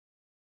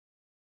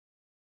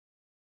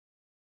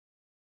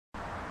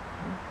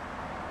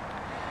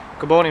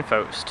Good morning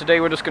folks, today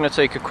we're just going to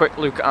take a quick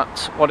look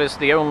at what is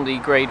the only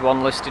Grade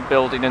 1 listed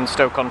building in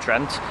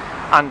Stoke-on-Trent,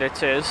 and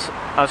it is,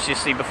 as you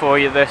see before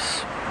you,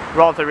 this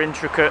rather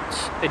intricate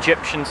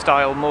Egyptian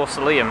style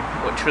mausoleum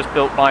which was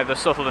built by the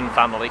Sutherland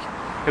family,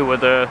 who were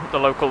the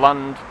local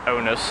land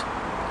owners.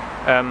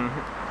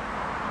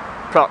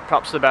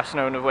 Perhaps the best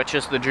known of which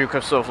is the Duke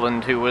of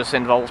Sutherland, who was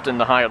involved in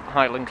the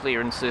Highland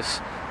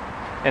Clearances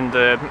in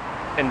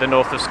the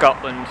north of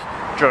Scotland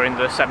during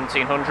the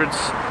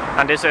 1700s,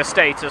 and his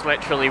estate is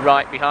literally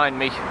right behind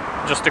me,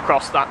 just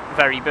across that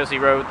very busy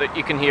road that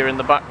you can hear in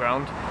the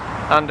background.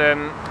 And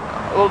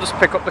we'll just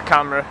pick up the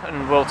camera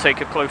and we'll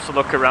take a closer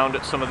look around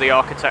at some of the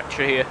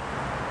architecture here.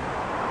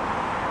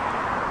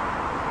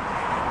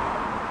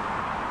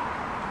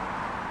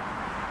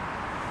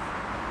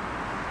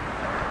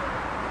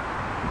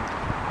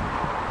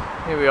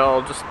 Here we are,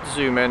 I'll just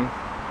zoom in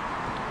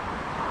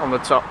on the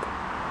top.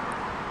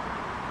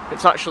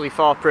 It's actually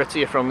far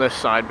prettier from this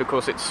side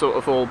because it's sort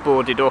of all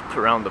boarded up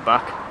around the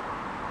back,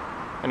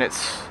 and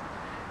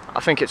I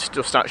think it's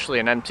just actually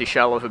an empty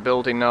shell of a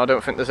building now. I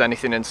don't think there's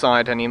anything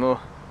inside anymore,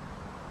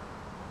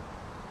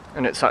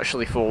 and it's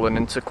actually fallen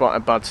into quite a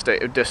bad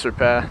state of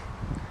disrepair,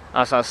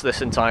 as has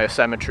this entire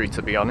cemetery,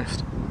 to be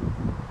honest.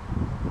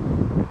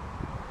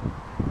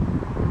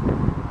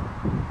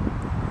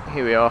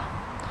 Here we are.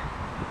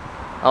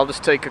 I'll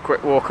just take a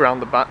quick walk around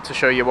the back to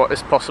show you what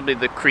is possibly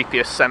the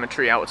creepiest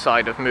cemetery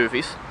outside of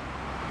movies.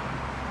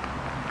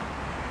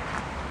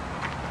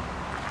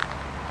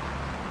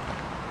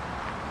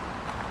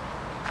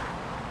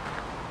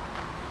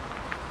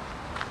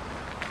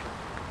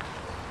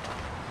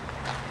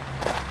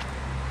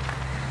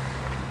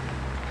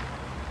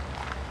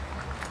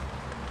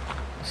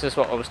 This is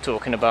what I was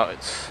talking about.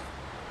 It's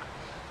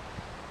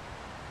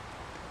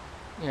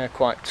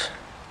quite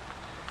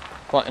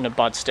in a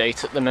bad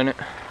state at the minute.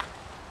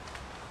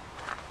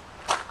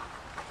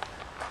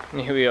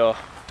 And here we are.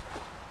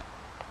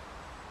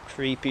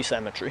 Creepy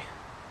cemetery.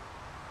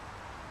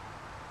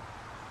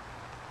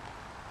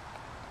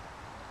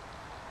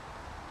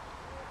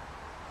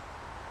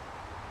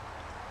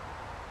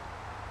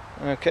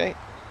 Okay,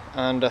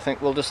 and I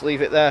think we'll just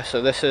leave it there.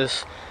 So this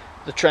is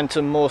the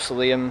Trentham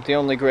Mausoleum, the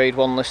only Grade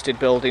 1 listed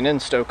building in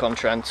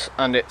Stoke-on-Trent,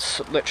 and it's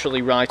literally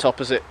right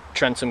opposite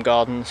Trentham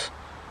Gardens.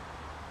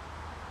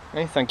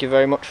 Okay, thank you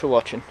very much for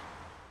watching.